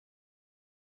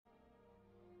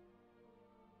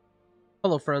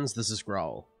Hello friends, this is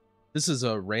Growl. This is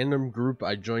a random group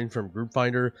I joined from Group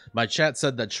Finder. My chat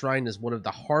said that Shrine is one of the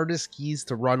hardest keys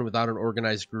to run without an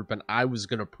organized group, and I was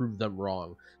going to prove them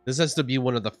wrong. This has to be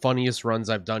one of the funniest runs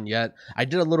I've done yet. I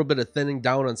did a little bit of thinning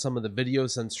down on some of the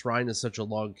videos since Shrine is such a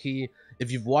long key.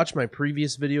 If you've watched my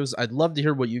previous videos, I'd love to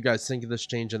hear what you guys think of this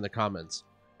change in the comments.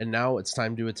 And now it's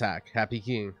time to attack. Happy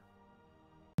keying.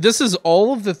 This is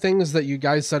all of the things that you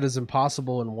guys said is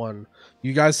impossible in one.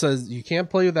 You guys said you can't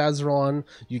play with Azeron,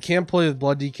 you can't play with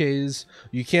Blood Decays,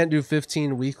 you can't do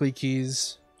 15 weekly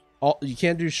keys, you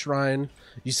can't do Shrine.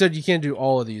 You said you can't do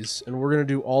all of these, and we're going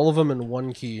to do all of them in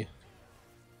one key.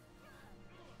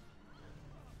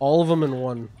 All of them in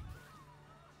one.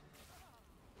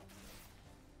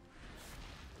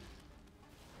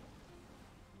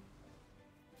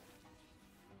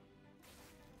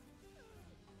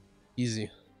 Easy.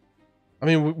 I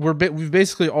mean, we've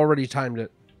basically already timed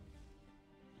it.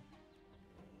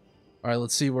 Alright,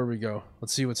 let's see where we go.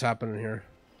 Let's see what's happening here.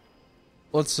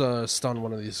 Let's stun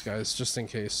one of these guys, just in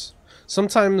case.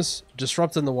 Sometimes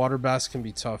disrupting the water bass can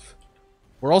be tough.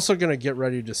 We're also going to get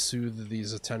ready to soothe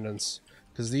these attendants,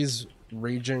 because these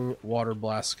raging water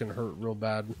blasts can hurt real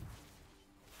bad.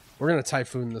 We're going to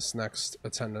Typhoon this next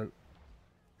attendant.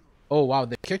 Oh wow,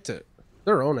 they kicked it.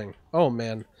 They're owning. Oh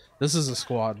man, this is a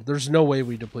squad. There's no way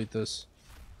we deplete this.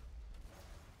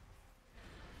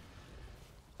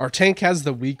 Our tank has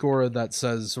the weak aura that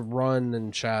says run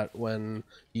in chat when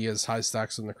he has high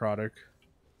stacks of necrotic.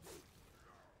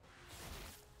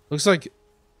 Looks like...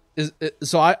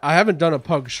 So I haven't done a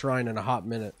pug shrine in a hot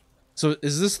minute. So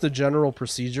is this the general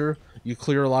procedure? You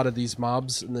clear a lot of these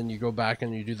mobs and then you go back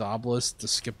and you do the obelisk to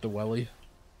skip the welly?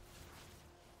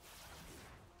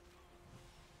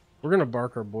 We're gonna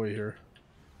bark our boy here.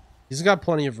 He's got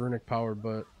plenty of runic power,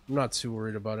 but I'm not too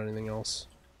worried about anything else.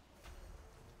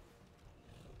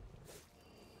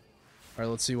 All right,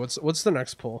 let's see what's the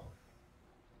next pull.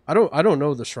 I don't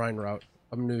know the shrine route.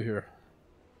 I'm new here.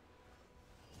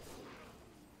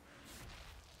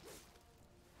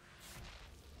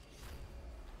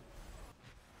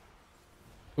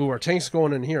 Ooh, our tank's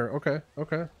going in here. Okay,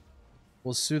 okay.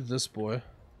 We'll soothe this boy.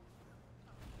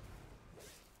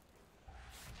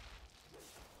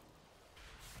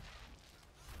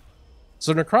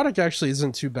 So necrotic actually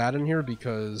isn't too bad in here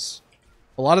because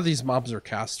a lot of these mobs are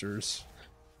casters.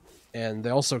 And they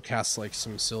also cast like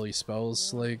some silly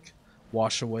spells like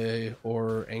Wash Away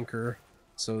or Anchor.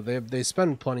 So they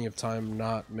spend plenty of time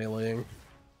not meleeing.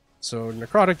 So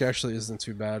necrotic actually isn't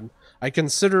too bad. I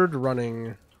considered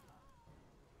running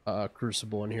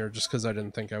Crucible in here just because I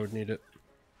didn't think I would need it.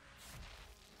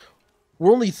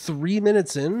 We're only 3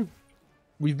 minutes in.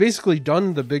 We've basically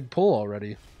done the big pull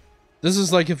already. This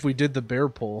is like if we did the bear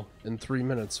pull in 3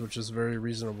 minutes, which is very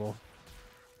reasonable.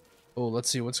 Oh, let's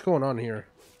see what's going on here.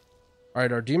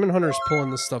 Alright, our Demon Hunter's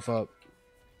pulling this stuff up.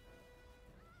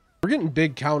 We're getting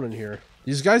big count in here.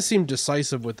 These guys seem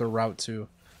decisive with their route too.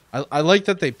 I like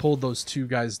that they pulled those two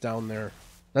guys down there.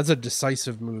 That's a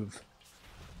decisive move.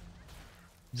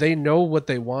 They know what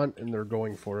they want and they're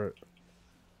going for it.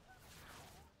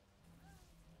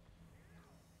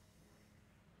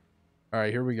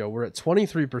 Alright, here we go. We're at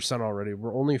 23% already.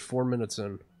 We're only 4 minutes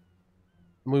in.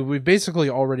 We've basically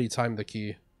already timed the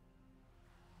key.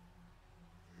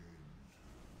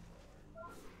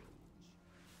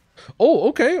 Oh,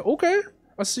 okay, okay.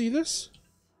 I see this.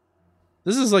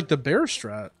 This is like the bear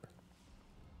strat.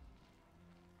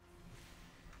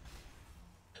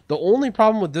 The only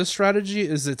problem with this strategy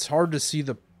is it's hard to see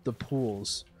the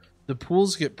pools. The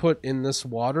pools get put in this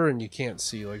water and you can't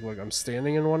see. Like, look, I'm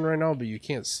standing in one right now, but you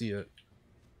can't see it.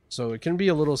 So it can be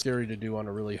a little scary to do on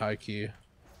a really high key.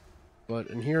 But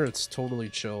in here, it's totally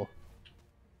chill.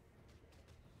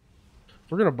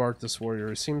 We're gonna bark this warrior.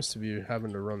 He seems to be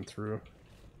having to run through.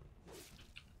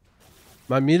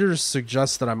 My meters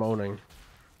suggest that I'm owning.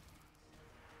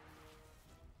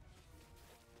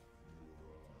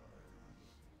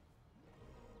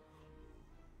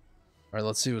 Alright,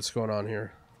 let's see what's going on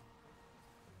here.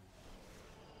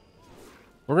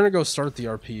 We're gonna go start the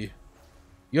RP.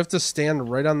 You have to stand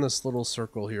right on this little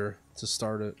circle here to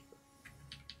start it.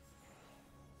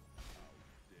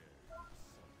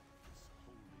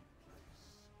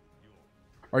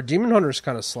 Our Demon Hunter's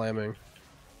kind of slamming.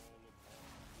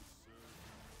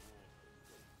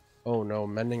 Oh no,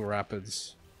 Mending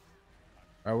Rapids.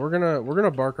 Alright, we're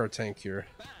gonna bark our tank here.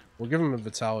 We'll give him a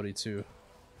vitality too.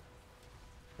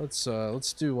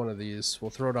 Let's do one of these.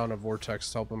 We'll throw down a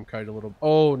vortex to help him kite a little.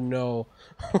 Oh no.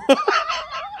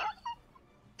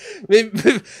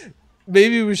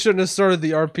 maybe we shouldn't have started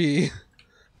the RP.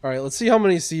 Alright, let's see how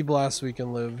many sea blasts we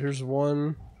can live. Here's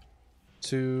 1,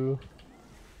 2,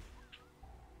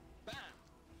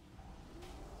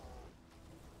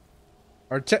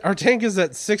 Our tank is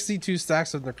at 62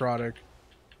 stacks of necrotic.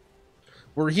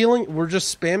 We're healing. We're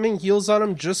just spamming heals on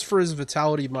him just for his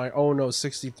vitality. Oh no,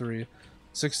 63,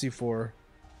 64.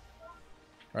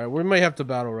 All right, we might have to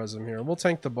battle res him here. We'll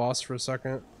tank the boss for a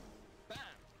second.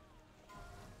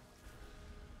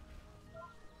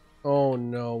 Oh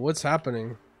no, what's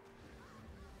happening?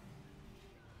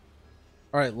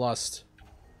 All right, Lust.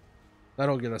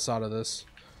 That'll get us out of this.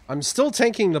 I'm still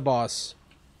tanking the boss.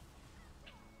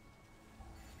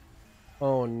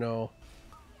 Oh no.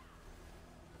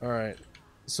 All right.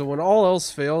 So when all else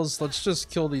fails, let's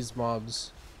just kill these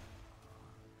mobs.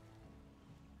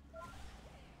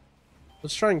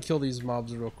 Let's try and kill these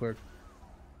mobs real quick.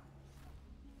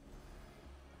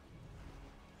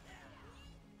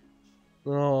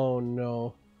 Oh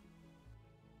no.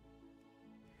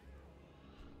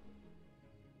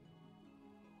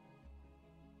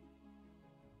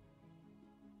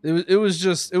 It was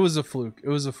a fluke. It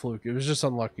was a fluke. It was just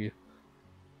unlucky.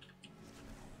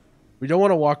 We don't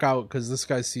want to walk out because this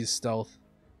guy sees stealth.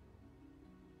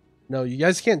 No, you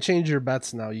guys can't change your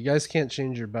bets now. You guys can't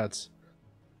change your bets.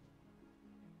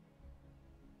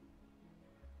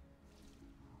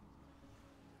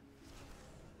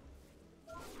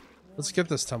 Let's get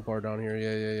this Templar down here.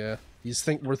 Yeah.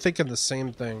 We're thinking the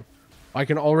same thing. I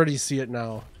can already see it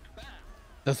now.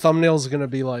 The thumbnail's gonna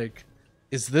be like,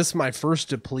 is this my first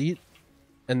deplete?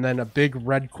 And then a big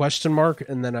red question mark,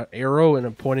 and then an arrow and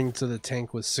a pointing to the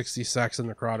tank with 60 stacks of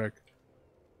necrotic.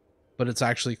 But it's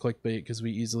actually clickbait because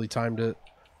we easily timed it.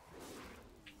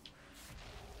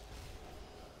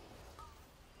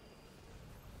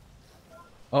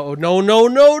 Uh-oh, no!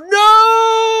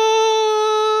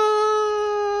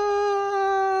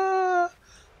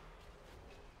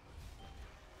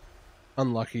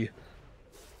 Unlucky.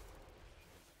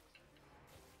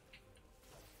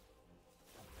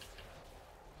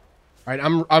 All right,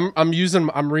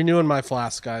 I'm renewing my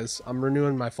flask, guys. I'm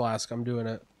renewing my flask. I'm doing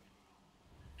it.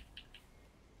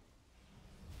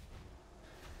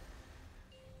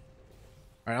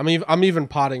 All right, I'm even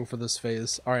potting for this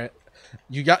phase. All right.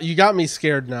 You got me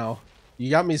scared now. You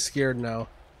got me scared now.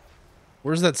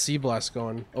 Where's that sea blast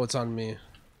going? Oh, it's on me.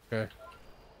 Okay.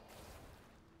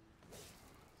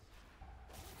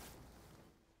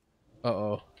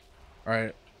 Uh-oh.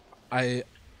 Alright. I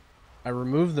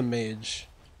removed the mage.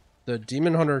 The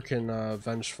demon hunter can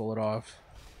vengeful it off.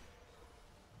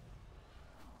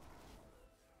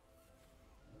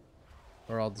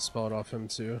 Or I'll dispel it off him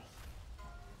too.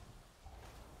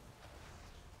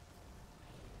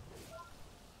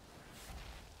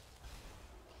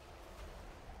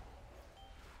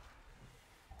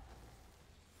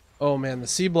 Oh man, the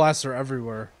sea blasts are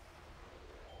everywhere.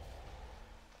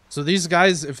 So these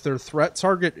guys, if their threat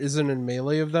target isn't in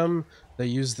melee of them, they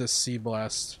use this sea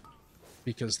blast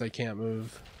because they can't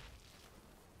move.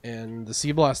 And the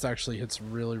sea blast actually hits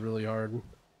really, really hard.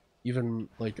 Even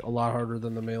like a lot harder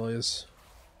than the melees.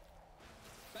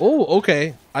 Oh,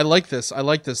 okay. I like this. I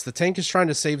like this. The tank is trying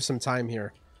to save some time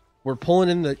here. We're pulling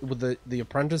in with the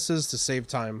apprentices to save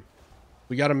time.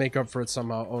 We got to make up for it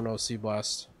somehow. Oh no, sea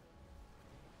blast.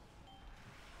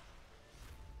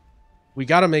 We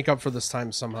gotta make up for this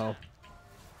time somehow.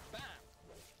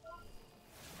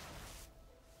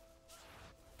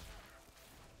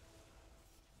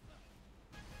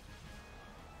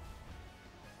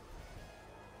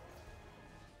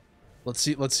 Let's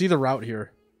see the route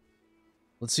here.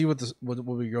 Let's see what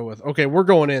we go with. Okay, we're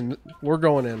going in. We're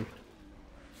going in.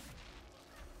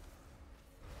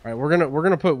 All right, we're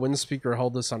gonna put Windspeaker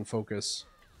hold this on focus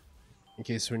in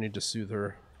case we need to soothe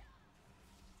her.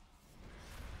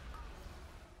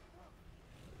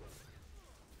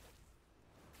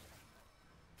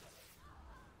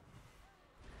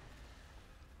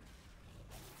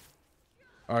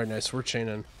 All right, nice. We're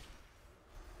chaining.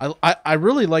 I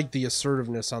really like the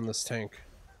assertiveness on this tank.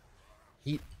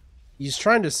 He's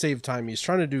trying to save time. He's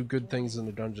trying to do good things in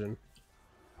the dungeon.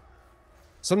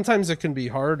 Sometimes it can be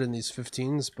hard in these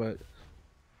 15s, but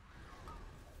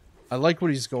I like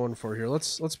what he's going for here.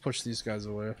 Let's push these guys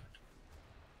away.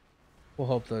 We'll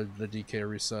hope the DK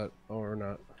reset. Oh, or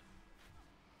not.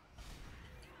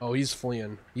 Oh, he's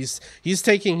fleeing. He's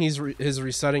taking his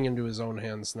resetting into his own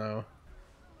hands now.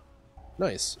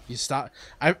 Nice. He stopped.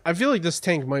 I feel like this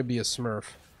tank might be a smurf.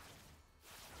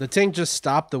 The tank just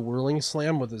stopped the whirling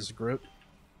slam with his grip.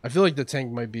 I feel like the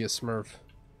tank might be a smurf.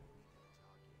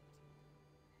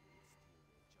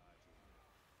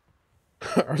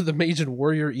 Are the mage and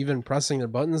warrior even pressing their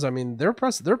buttons? I mean, they're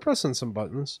pressing some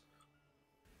buttons.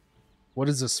 What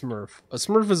is a smurf? A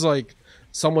smurf is like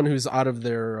someone who's out of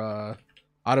their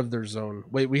zone.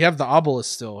 Wait, we have the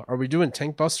obelisk still. Are we doing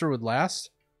tank buster with last?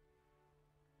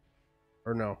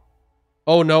 Or no?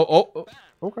 Oh, no. Oh,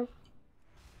 okay.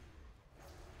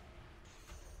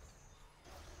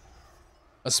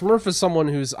 A Smurf is someone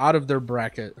who's out of their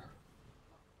bracket.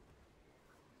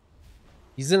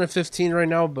 He's in a 15 right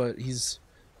now, but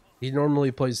he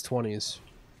normally plays 20s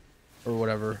or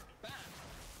whatever.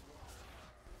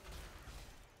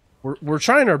 We're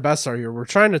trying our best out here. We're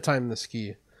trying to time the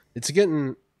ski. It's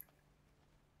getting...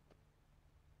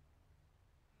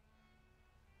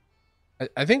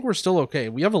 I think we're still okay.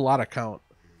 We have a lot of count.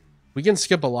 We can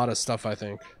skip a lot of stuff, I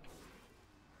think.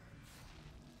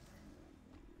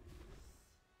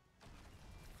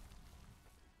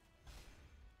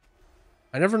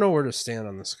 I never know where to stand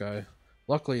on this guy.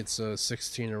 Luckily, it's a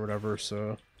 16 or whatever,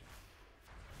 so...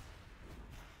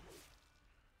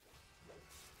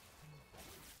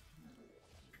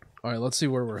 Alright, let's see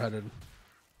where we're headed.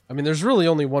 I mean, there's really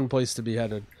only one place to be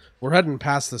headed. We're heading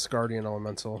past this Guardian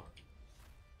Elemental.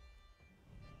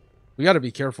 We gotta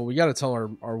be careful. We gotta tell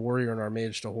our warrior and our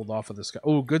mage to hold off of this guy.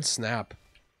 Oh, good snap.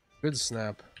 Good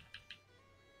snap.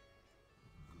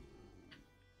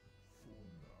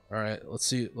 Alright, let's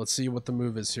see what the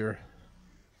move is here.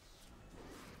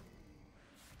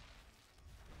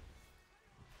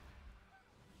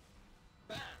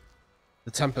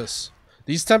 The Tempest.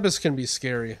 These Tempests can be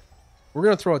scary. We're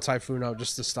gonna throw a Typhoon out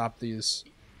just to stop these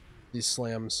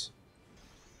slams.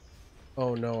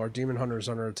 Oh no, our Demon Hunter is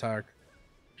under attack.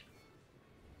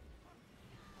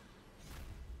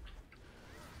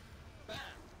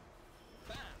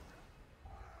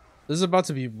 This is about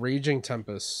to be Raging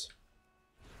Tempest.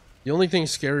 The only thing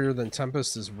scarier than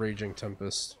Tempest is Raging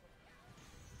Tempest.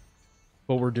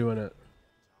 But we're doing it.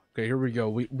 Okay, here we go.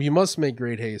 We must make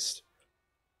great haste.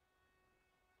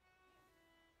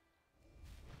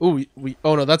 Ooh,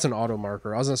 oh no, that's an auto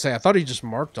marker. I was gonna say, I thought he just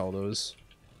marked all those.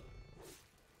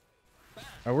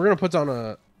 Alright, we're gonna put down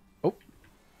a... Oh.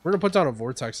 We're gonna put down a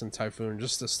Vortex and Typhoon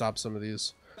just to stop some of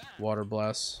these water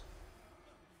blasts.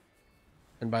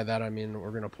 And by that I mean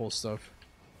we're gonna pull stuff.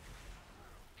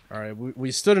 Alright,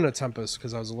 we stood in a Tempest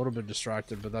because I was a little bit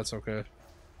distracted, but that's okay.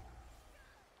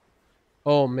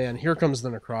 Oh man, here comes the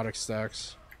Necrotic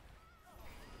stacks.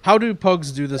 How do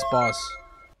Pugs do this boss?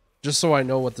 Just so I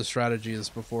know what the strategy is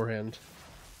beforehand.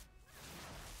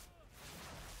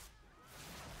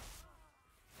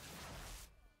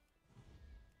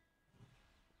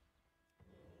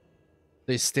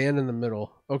 They stand in the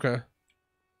middle. Okay.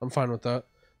 I'm fine with that.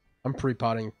 I'm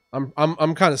pre-potting. I'm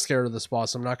kind of scared of this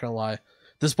boss, I'm not gonna lie.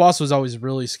 This boss was always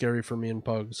really scary for me in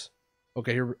Pugs.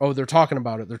 Okay, here. Oh, they're talking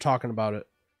about it. They're talking about it.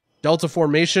 Delta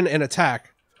formation and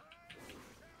attack.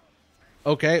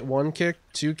 Okay, one kick,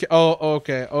 two kick. Oh,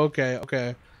 okay, okay,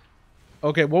 okay.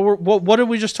 Okay, what did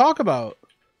we just talk about?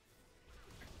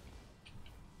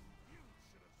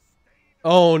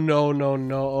 Oh no, no,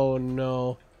 no, oh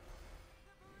no.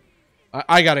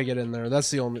 I gotta get in there.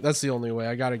 That's the only way.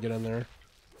 I gotta get in there.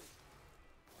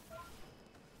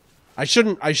 I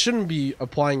shouldn't be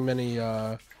applying many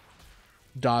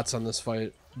dots on this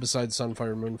fight besides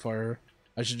Sunfire, Moonfire.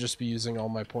 I should just be using all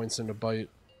my points into bite.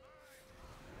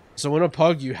 So in a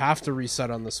Pug, you have to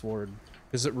reset on this ward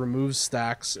because it removes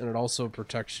stacks and it also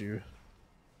protects you.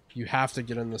 You have to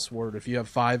get in this ward. If you have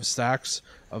 5 stacks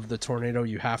of the tornado,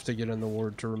 you have to get in the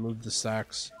ward to remove the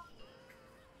stacks.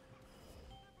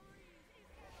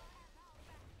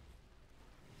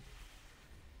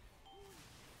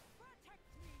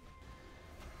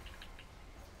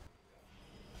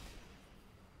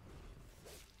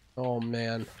 Oh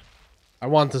man. I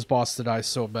want this boss to die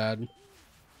so bad.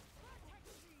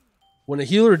 When a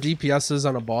healer DPSs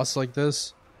on a boss like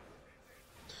this,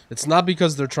 it's not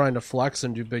because they're trying to flex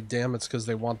and do big damage, it's because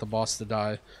they want the boss to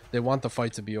die. They want the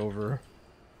fight to be over.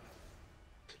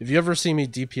 If you ever see me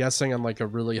DPSing on like a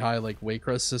really high like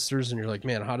Waycrest Sisters and you're like,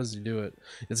 man, how does he do it?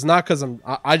 It's not because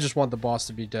I just want the boss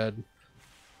to be dead.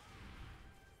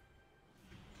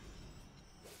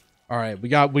 Alright, we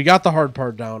got the hard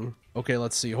part down. Okay,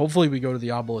 let's see. Hopefully we go to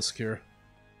the obelisk here.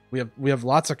 We have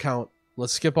lots of count.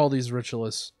 Let's skip all these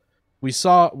ritualists. We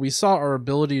saw our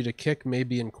ability to kick may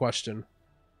be in question.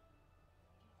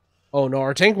 Oh no,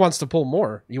 our tank wants to pull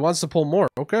more. He wants to pull more.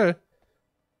 Okay.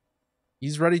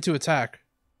 He's ready to attack.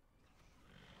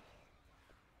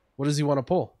 What does he want to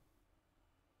pull?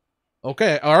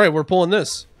 Okay, alright, we're pulling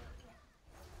this.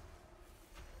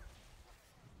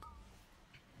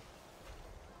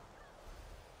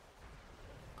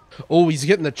 Oh, he's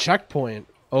getting the checkpoint.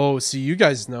 Oh, see, you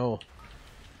guys know.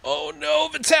 Oh no,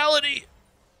 Vitality!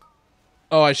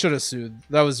 Oh, I should have sued.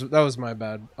 That was my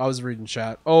bad. I was reading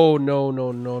chat. Oh no,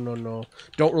 no, no, no, no.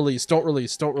 Don't release, don't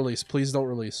release, don't release. Please don't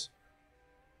release.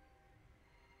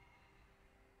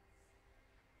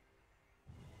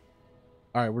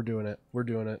 All right, we're doing it. We're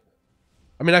doing it.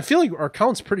 I mean, I feel like our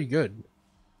count's pretty good.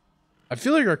 I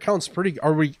feel like our count's pretty...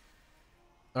 Are we...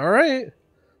 All right.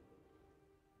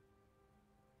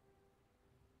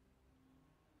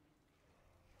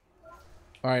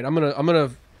 All right,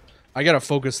 I gotta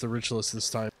focus the Ritualist this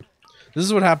time. This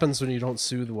is what happens when you don't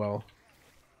soothe well.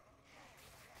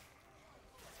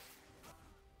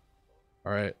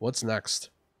 All right, what's next?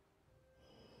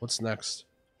 What's next?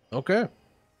 Okay.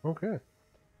 Okay.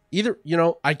 Either, you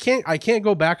know, I can't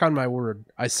go back on my word.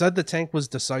 I said the tank was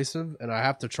decisive, and I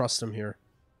have to trust him here.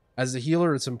 As a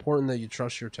healer, it's important that you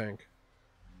trust your tank.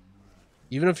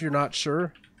 Even if you're not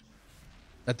sure,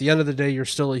 at the end of the day, you're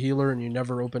still a healer, and you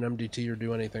never open MDT or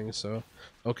do anything, so...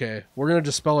 Okay, we're gonna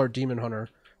dispel our Demon Hunter.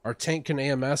 Our tank can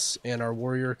AMS, and our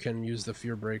warrior can use the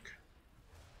Fear Break.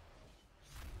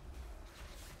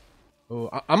 Oh,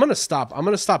 I'm gonna stop. I'm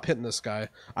gonna stop hitting this guy.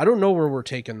 I don't know where we're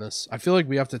taking this. I feel like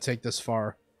we have to take this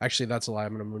far. Actually, that's a lie.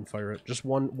 I'm gonna Moonfire it. Just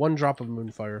one drop of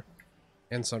Moonfire.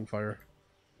 And Sunfire.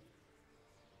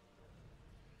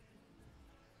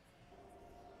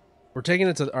 We're taking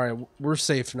it to... Alright, we're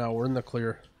safe now. We're in the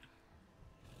clear.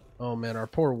 Oh man, our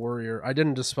poor warrior. I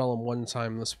didn't dispel him one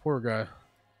time. This poor guy.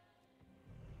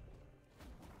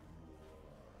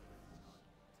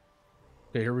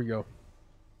 Okay, here we go.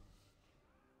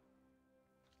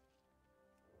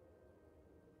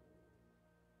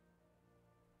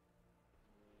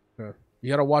 Okay. You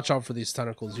gotta watch out for these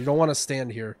tentacles. You don't want to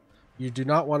stand here. You do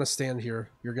not want to stand here.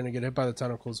 You're gonna get hit by the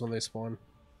tentacles when they spawn.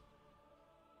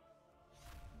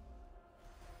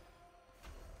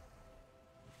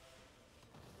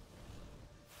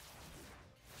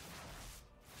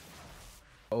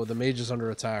 Oh, the mage is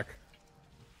under attack.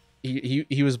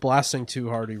 He was blasting too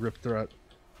hard. He ripped through it.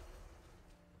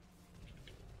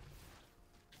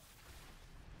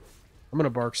 I'm gonna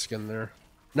Bark Skin there.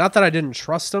 Not that I didn't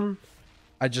trust him.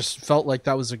 I just felt like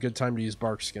that was a good time to use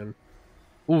Bark Skin.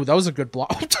 Ooh, that was a good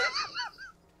block.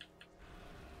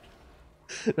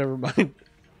 Never mind.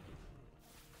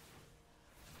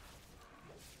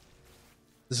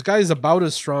 This guy is about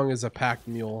as strong as a pack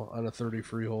mule on a 30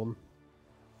 freehold.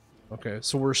 Okay,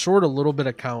 so we're short a little bit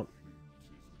of count.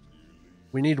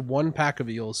 We need one pack of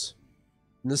eels.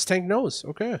 And this tank knows.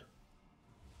 Okay.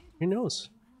 He knows.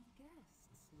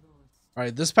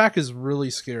 Alright, this pack is really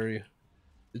scary.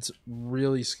 It's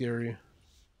really scary.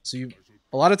 So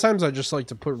a lot of times I just like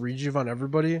to put Rejuve on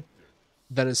everybody.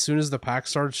 Then as soon as the pack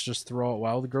starts, just throw out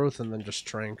Wild Growth and then just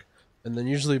Trank. And then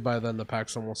usually by then the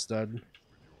pack's almost dead.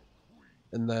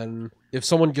 And then if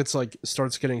someone gets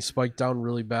starts getting spiked down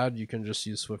really bad, you can just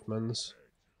use Swiftmans.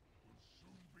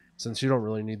 Since you don't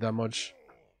really need that much.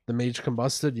 The mage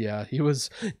combusted, yeah.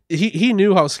 He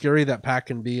knew how scary that pack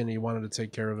can be and he wanted to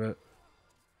take care of it.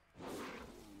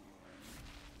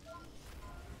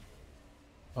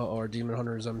 Uh-oh, our Demon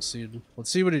Hunter is MC'd. Let's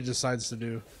see what he decides to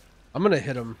do. I'm gonna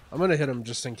hit him. I'm gonna hit him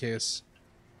just in case.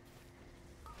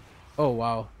 Oh,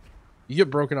 wow. You get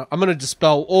broken up. I'm gonna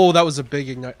dispel. Oh, that was a big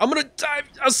ignite. I'm gonna dive.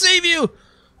 I'll save you!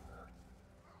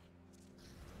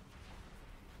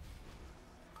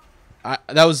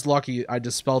 That was lucky I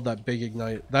dispelled that big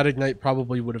ignite. That ignite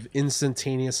probably would have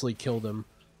instantaneously killed him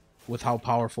with how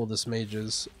powerful this mage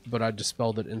is, but I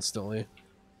dispelled it instantly.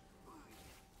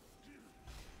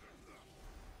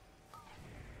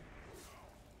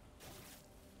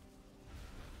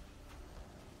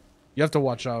 You have to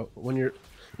watch out when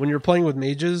you're playing with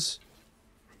mages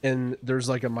and there's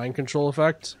like a mind control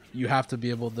effect. You have to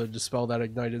be able to dispel that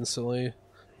ignite instantly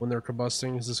when they're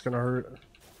combusting. Is this gonna hurt?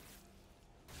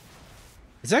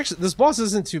 It's actually, this boss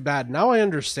isn't too bad. Now I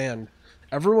understand.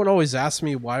 Everyone always asks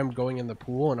me why I'm going in the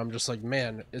pool, and I'm just like,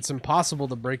 man, it's impossible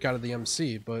to break out of the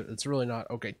MC, but it's really not.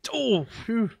 Okay. Oh,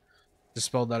 phew.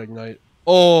 Dispelled that ignite.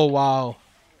 Oh, wow.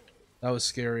 That was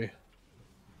scary.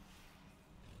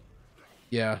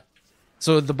 Yeah.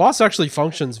 So the boss actually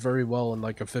functions very well in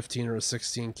like a 15 or a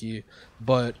 16 key,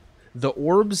 but the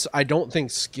orbs I don't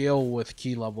think scale with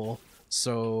key level,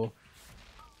 so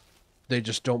they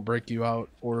just don't break you out,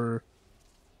 or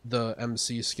the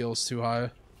MC scale's too high.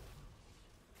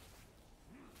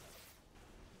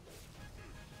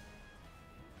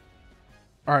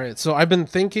 Alright, so I've been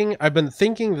thinking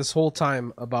this whole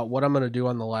time about what I'm gonna do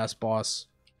on the last boss.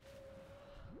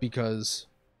 Because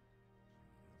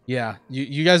yeah,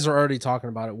 you guys are already talking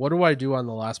about it. What do I do on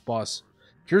the last boss?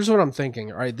 Here's what I'm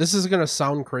thinking. Alright, this is gonna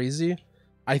sound crazy.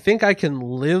 I think I can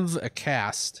live a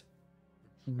cast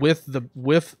with the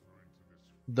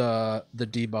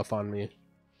debuff on me.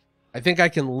 I think I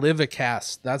can live a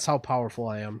cast. That's how powerful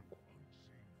I am.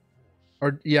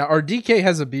 Or yeah, our DK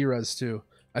has a B-res too.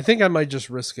 I think I might just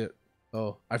risk it.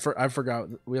 Oh, I forgot.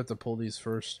 We have to pull these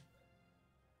first.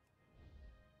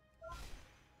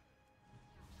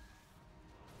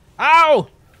 Ow!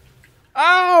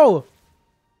 Ow!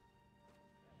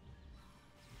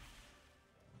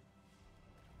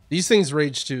 These things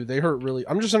rage too. They hurt really.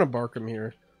 I'm just gonna bark them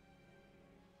here.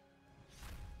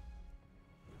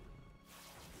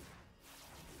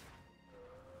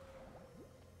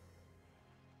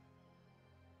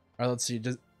 All right, let's see.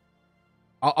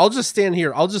 I'll just stand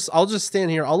here. I'll just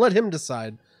stand here. I'll let him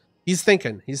decide. He's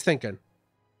thinking. He's thinking.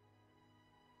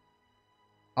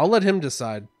 I'll let him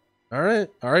decide. All right.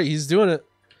 All right. He's doing it.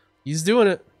 He's doing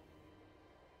it.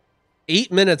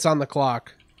 8 minutes on the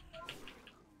clock.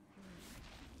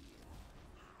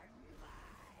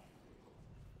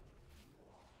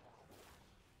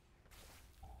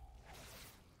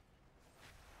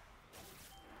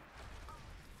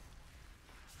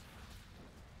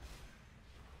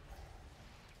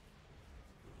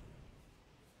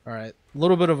 All right, a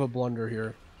little bit of a blunder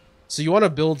here. So you want to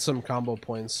build some combo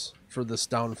points for this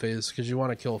down phase because you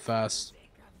want to kill fast.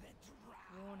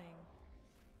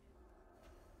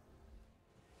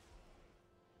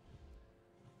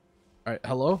 All right,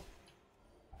 hello?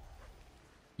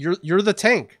 You're the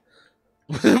tank.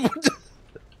 What the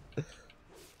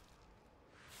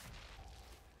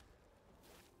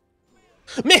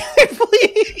man,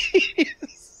 please.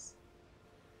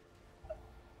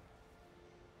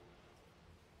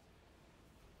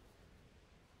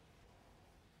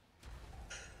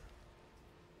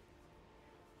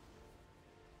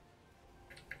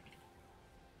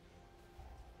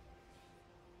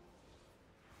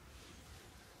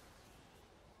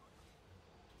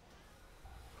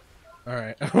 All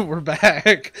right, we're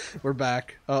back. We're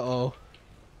back. Uh-oh.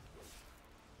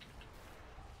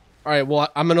 All right, well,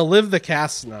 I'm going to live the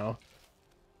cast now.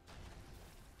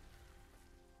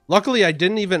 Luckily, I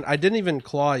didn't even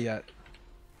claw yet.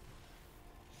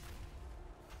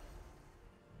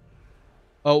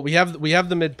 Oh, we have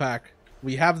the mid pack.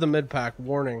 We have the mid pack.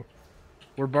 Warning.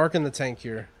 We're barking the tank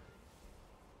here.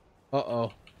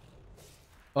 Uh-oh.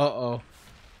 Uh-oh.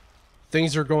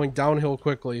 Things are going downhill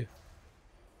quickly.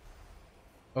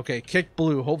 Okay, kick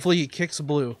blue. Hopefully he kicks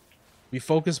blue. We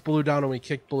focus blue down and we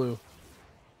kick blue.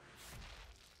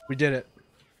 We did it.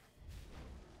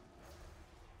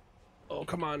 Oh,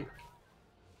 come on.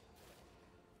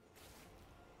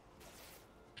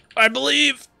 I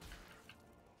believe.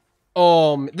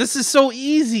 Oh, this is so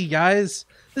easy, guys.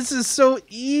 This is so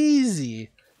easy.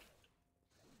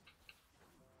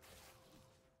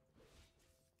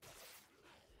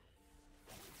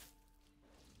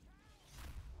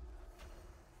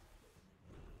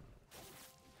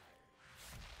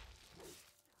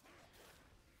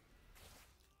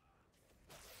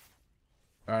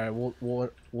 All right,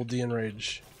 we'll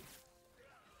de-enrage.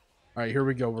 All right, here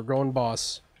we go. We're going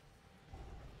boss.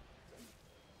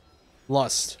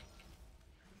 Lust.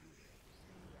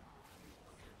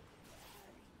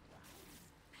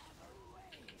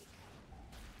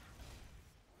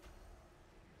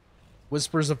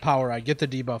 Whispers of Power. I get the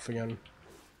debuff again.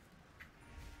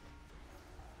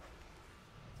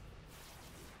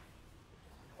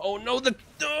 Oh no, the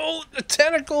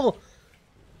tentacle.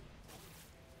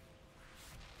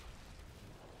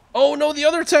 Oh no, the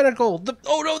other tentacle!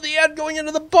 Oh no, the ad going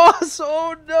into the boss!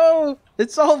 Oh no!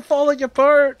 It's all falling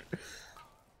apart!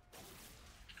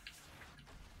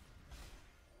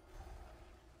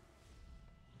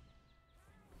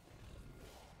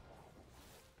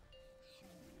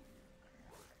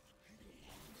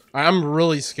 I'm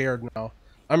really scared now.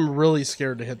 I'm really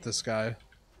scared to hit this guy.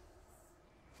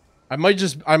 I might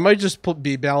just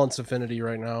be balance affinity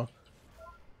right now.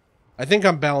 I think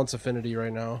I'm balance affinity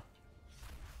right now.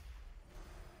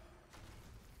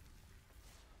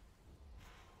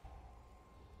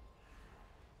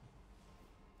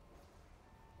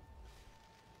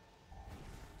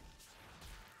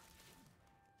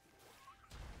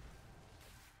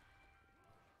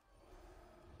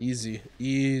 Easy,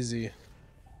 easy.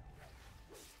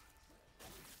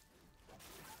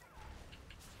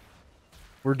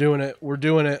 We're doing it. We're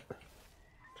doing it. All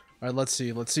right, let's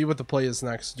see. Let's see what the play is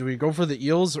next. Do we go for the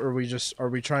eels, or are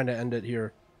we trying to end it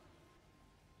here?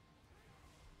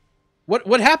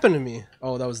 What happened to me?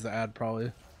 Oh, that was the ad probably.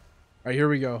 All right, here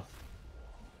we go.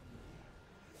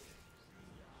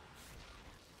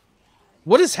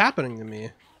 What is happening to me?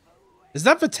 Is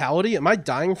that Vitality? Am I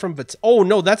dying from Oh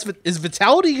no, is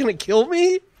Vitality gonna kill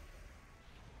me?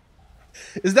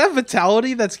 Is that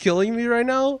Vitality that's killing me right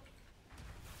now?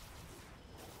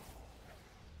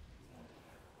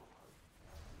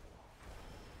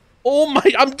 Oh my,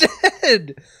 I'm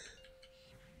dead!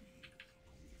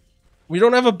 We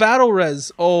don't have a battle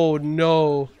res. Oh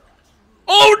no.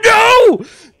 Oh no!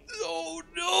 Oh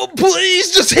no,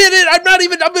 please just hit it! I'm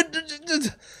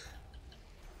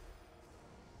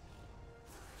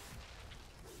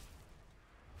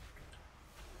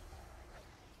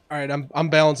All right, I'm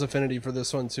balance affinity for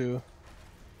this one too.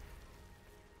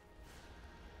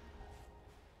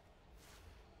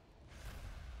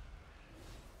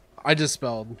 I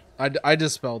dispelled. I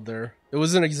dispelled there. It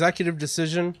was an executive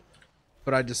decision,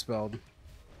 but I dispelled. All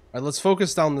right, let's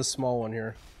focus down this small one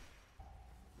here.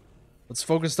 Let's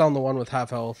focus down the one with half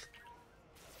health.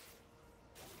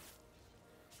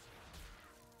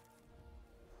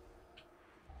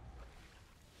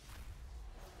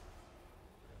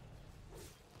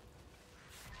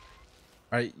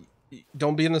 All right,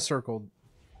 don't be in the circle.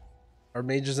 Our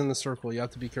mage is in the circle. You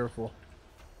have to be careful.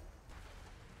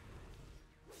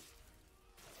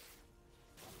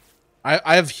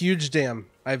 I have huge dam.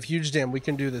 I have huge dam. We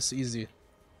can do this easy.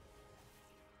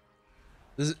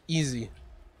 This is easy.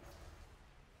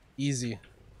 Easy.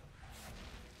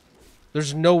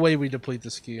 There's no way we deplete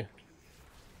this key.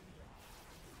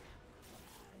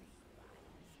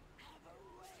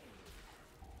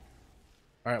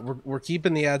 All right, we're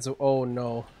keeping the ads. Oh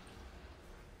no!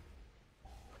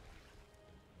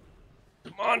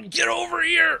 Come on, get over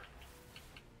here!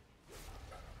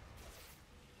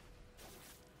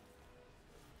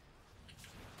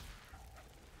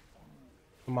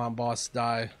 Come on, boss,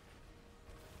 die.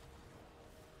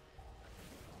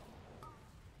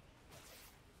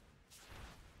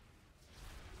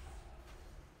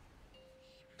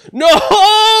 No! No,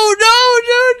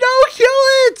 dude! No, kill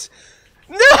it!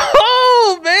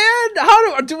 No, man!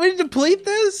 How do we deplete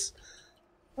this?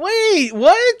 Wait,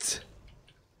 what?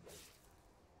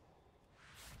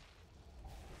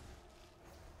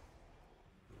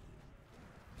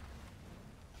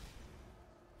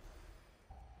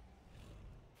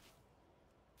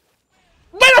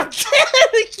 But I'm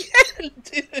dead again,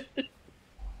 dude!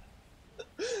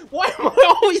 Why am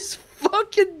I always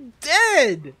fucking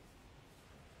dead?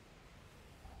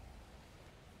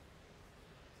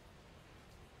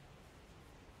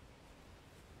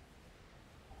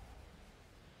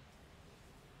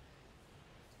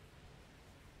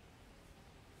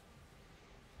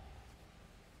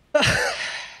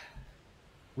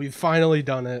 We've finally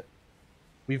done it.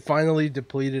 We finally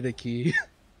depleted a key.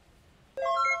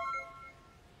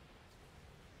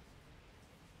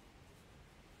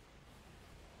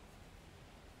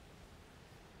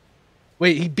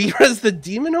 Wait, he beat-res the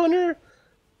demon hunter?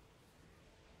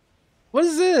 What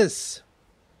is this?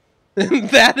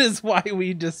 That is why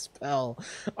we dispel.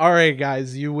 Alright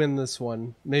guys, you win this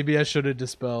one. Maybe I should have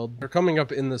dispelled. They're coming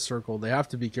up in the circle. They have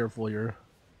to be careful here.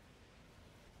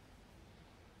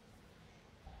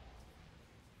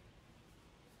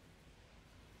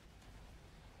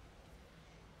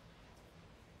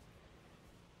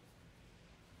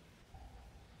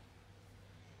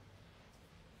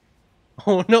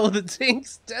 Oh no, the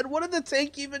tank's dead. What did the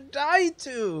tank even die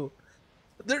to?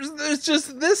 There's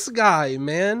just this guy,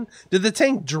 man. Did the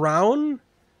tank drown?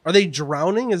 Are they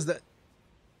drowning? Is that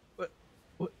what?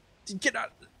 Get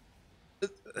out.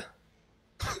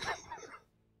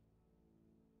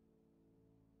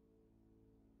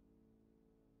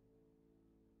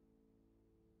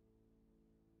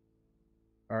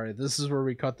 All right, this is where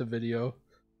we cut the video.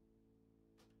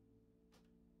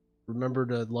 Remember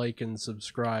to like and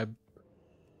subscribe.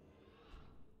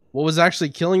 What was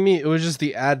actually killing me? It was just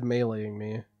the ad meleeing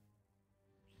me.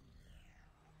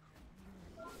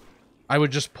 I would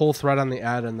just pull thread on the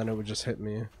ad and then it would just hit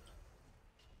me.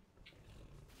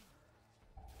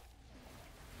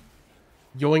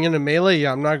 Going into melee?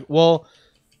 Yeah, I'm not. Well,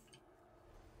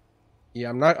 yeah,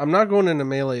 I'm not going into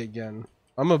melee again.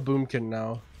 I'm a boomkin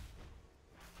now.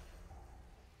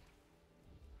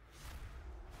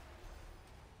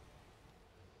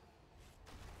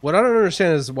 What I don't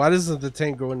understand is why doesn't the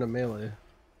tank go into melee?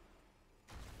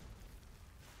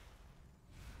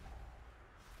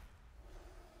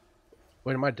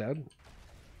 Wait, am I dead?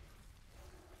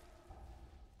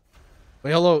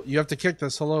 Wait, hello. You have to kick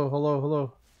this. Hello, hello,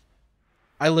 hello.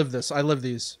 I live this. I live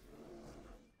these.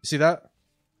 You see that?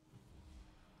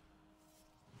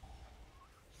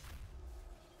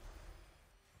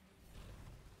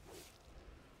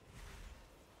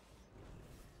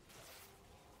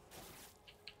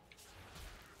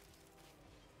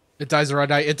 It dies or I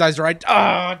die. It dies or I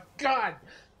die. Oh, God.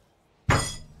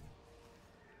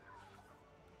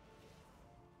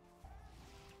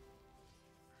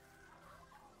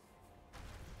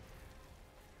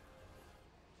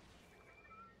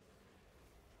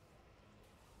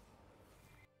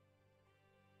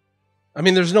 I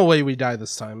mean, there's no way we die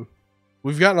this time.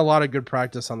 We've gotten a lot of good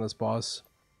practice on this boss.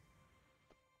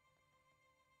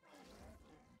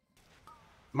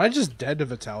 Am I just dead to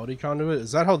Vitality Conduit?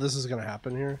 Is that how this is going to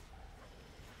happen here?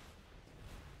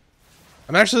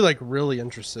 I'm actually, like, really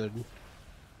interested.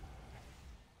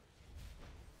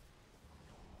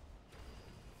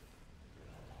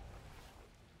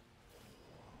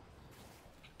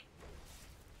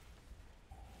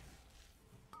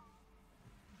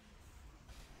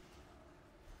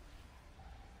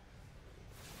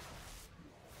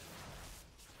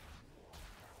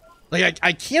 Like,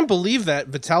 I can't believe that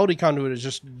Vitality Conduit is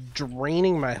just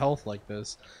draining my health like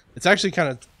this. It's actually kind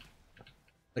of...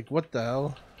 Like, what the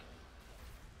hell?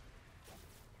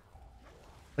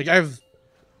 Like,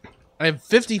 I have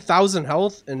 50,000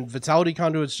 health, and Vitality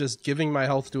Conduit's just giving my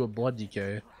health to a blood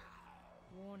decay.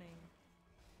 Warning.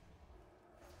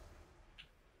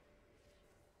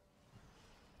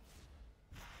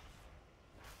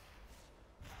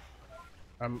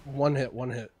 I'm one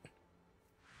hit.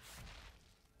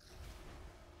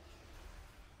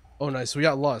 Oh, nice. We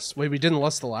got Lust. Wait, we didn't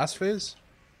Lust the last phase?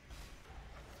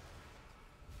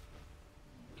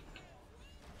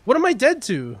 What am I dead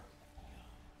to?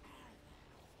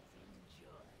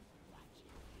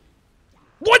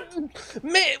 What?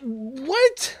 Man,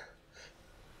 what?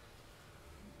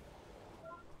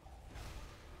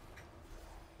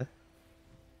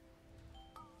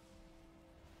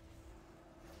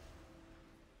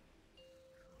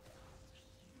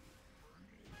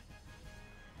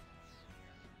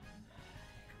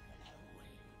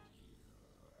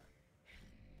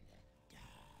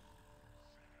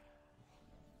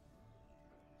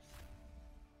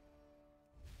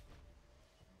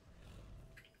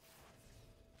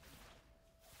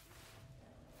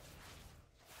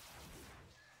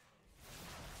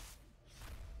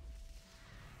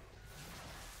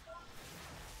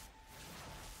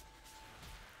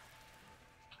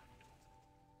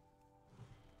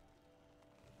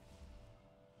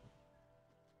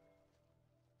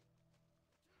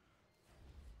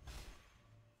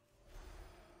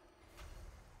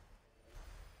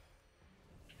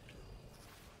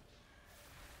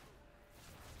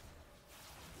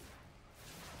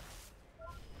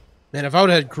 Man, if I would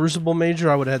have had Crucible Major,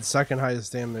 I would have had second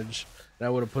highest damage. And I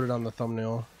would have put it on the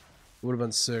thumbnail. It would have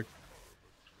been sick.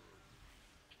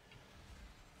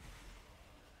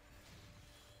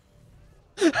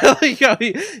 I like how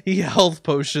he health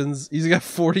potions. He's got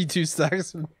 42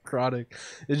 stacks of necrotic.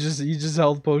 He just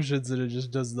health potions and it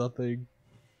just does nothing.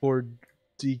 Poor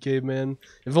DK, man.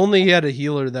 If only he had a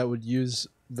healer that would use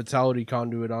Vitality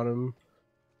Conduit on him.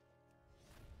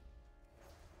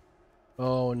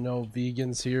 Oh no,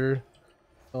 vegans here.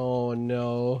 Oh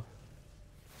no.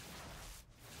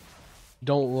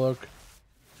 Don't look.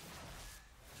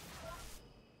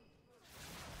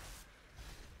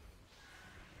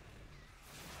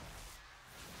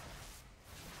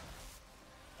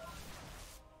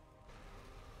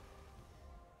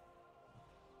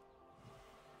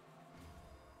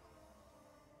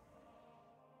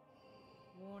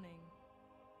 Warning.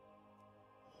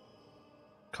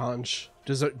 Conch.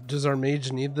 Does our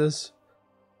mage need this?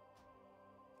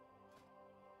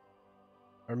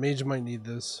 Our mage might need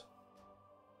this.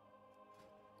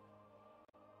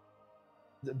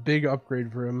 Big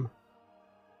upgrade for him.